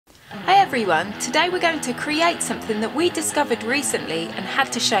Hi everyone, today we're going to create something that we discovered recently and had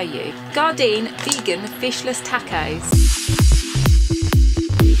to show you. Gardein Vegan Fishless Tacos.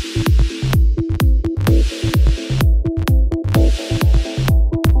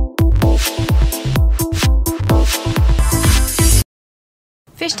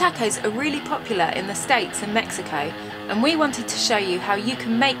 Fish tacos are really popular in the States and Mexico, and we wanted to show you how you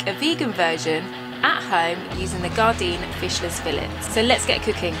can make a vegan version at home using the Gardein Fishless Fillets. So let's get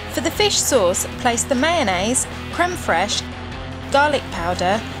cooking. For the fish sauce, place the mayonnaise, creme fraiche, garlic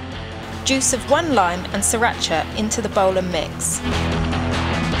powder, juice of 1 lime and sriracha into the bowl and mix.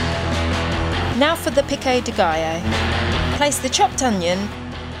 Now for the Pico De Gallo. Place the chopped onion,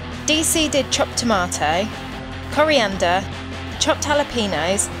 de-seeded chopped tomato, coriander, chopped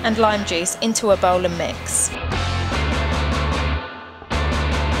jalapenos and lime juice into a bowl and mix.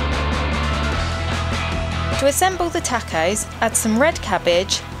 To assemble the tacos, add some red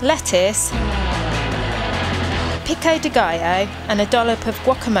cabbage, lettuce, Pico De Gallo and a dollop of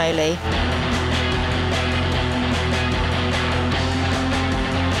guacamole.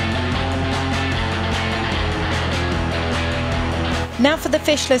 Now for the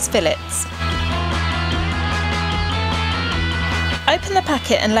fishless fillets. Open the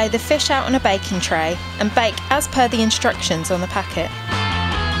packet and lay the fish out on a baking tray and bake as per the instructions on the packet.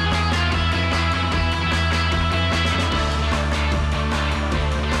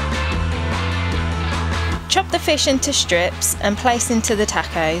 Chop the fish into strips and place into the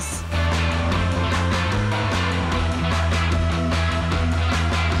tacos.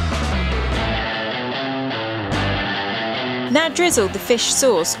 Now drizzle the fish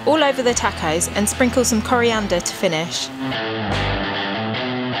sauce all over the tacos and sprinkle some coriander to finish.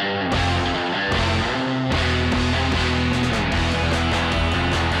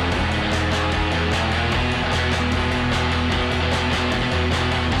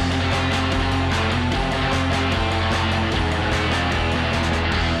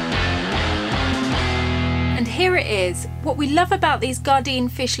 Here it is. What we love about these Gardein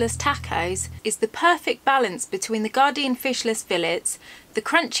Fishless Tacos is the perfect balance between the Gardein Fishless Fillets, the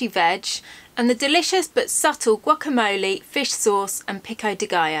crunchy veg, and the delicious but subtle guacamole, fish sauce and Pico De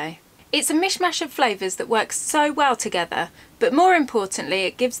Gallo. It's a mishmash of flavours that works so well together, but more importantly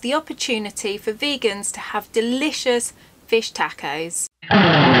it gives the opportunity for vegans to have delicious fish tacos.